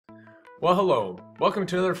Well, hello. Welcome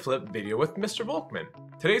to another flip video with Mr. Volkman.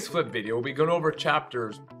 Today's flip video will be going over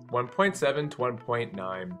chapters 1.7 to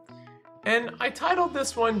 1.9. And I titled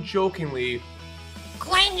this one jokingly,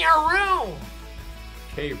 Clean Your Room!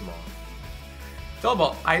 Cave Mom. It's all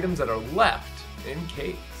about items that are left in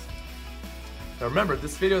caves. Now remember,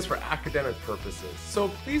 this video is for academic purposes, so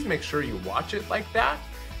please make sure you watch it like that.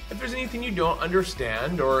 If there's anything you don't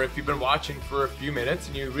understand, or if you've been watching for a few minutes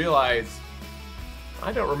and you realize,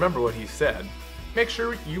 I don't remember what he said, make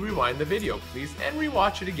sure you rewind the video, please, and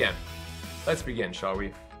rewatch it again. Let's begin, shall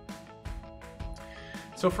we?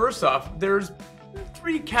 So first off, there's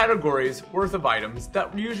 3 categories worth of items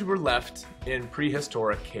that usually were left in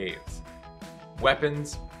prehistoric caves.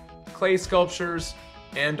 Weapons, clay sculptures,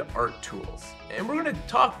 and art tools. And we're going to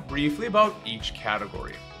talk briefly about each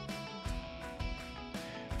category.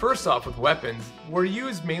 First off, with weapons, were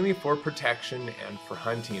used mainly for protection and for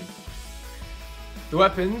hunting. The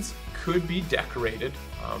weapons could be decorated.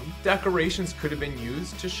 Decorations could have been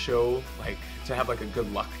used to show, to have a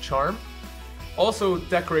good luck charm. Also,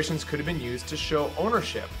 decorations could have been used to show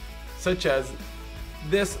ownership, such as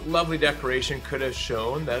this lovely decoration could have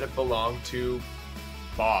shown that it belonged to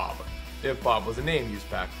Bob, if Bob was a name used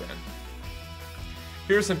back then.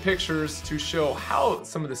 Here are some pictures to show how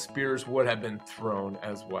some of the spears would have been thrown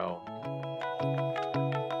as well.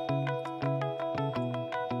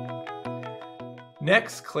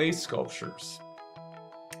 Next, clay sculptures.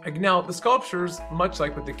 Now, the sculptures, much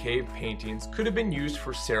like with the cave paintings, could have been used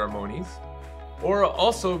for ceremonies, or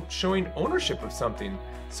also showing ownership of something,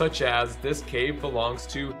 such as this cave belongs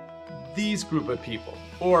to these group of people,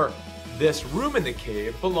 or this room in the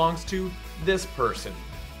cave belongs to this person.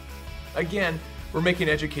 Again, we're making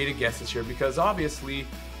educated guesses here because obviously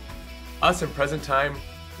us in present time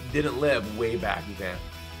didn't live way back then.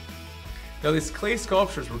 Now, these clay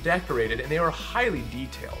sculptures were decorated and they were highly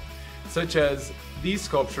detailed, such as these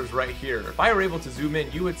sculptures right here. If I were able to zoom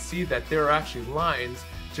in, you would see that there are actually lines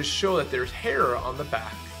to show that there's hair on the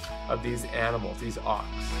back of these animals, these ox.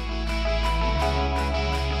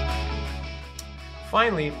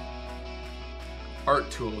 Finally, art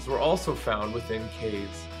tools were also found within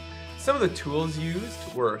caves. Some of the tools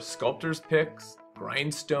used were sculptor's picks,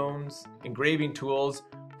 grindstones, engraving tools,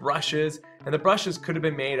 brushes, and the brushes could have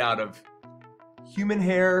been made out of human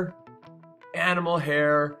hair, animal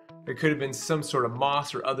hair, it could have been some sort of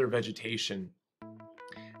moss or other vegetation.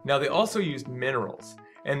 Now, they also used minerals,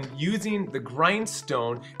 and using the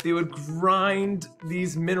grindstone, they would grind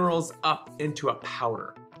these minerals up into a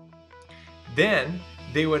powder. Then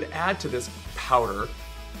they would add to this powder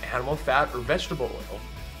animal fat or vegetable oil,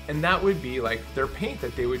 and that would be like their paint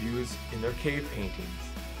that they would use in their cave paintings.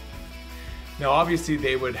 Now, obviously,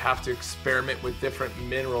 they would have to experiment with different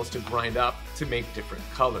minerals to grind up to make different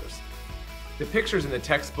colors. The pictures in the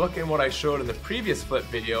textbook and what I showed in the previous flip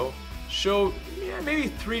video show maybe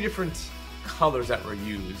 3 different colors that were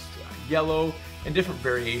used, yellow and different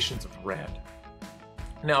variations of red.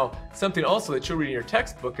 Now, something also that you'll read in your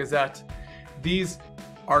textbook is that these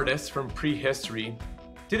artists from prehistory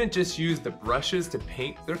didn't just use the brushes to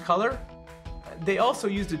paint their color, they also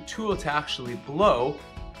used a tool to actually blow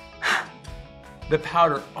the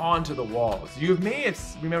powder onto the walls. You may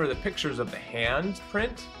have remember the pictures of the hand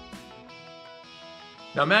print.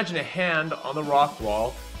 Now imagine a hand on the rock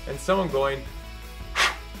wall and someone going,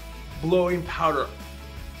 blowing powder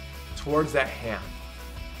towards that hand.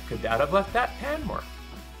 Could that have left that hand mark?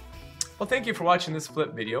 Well, thank you for watching this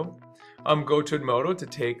flip video. Go to Edmodo to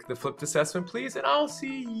take the flipped assessment, please, and I'll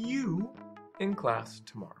see you in class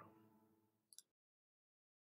tomorrow.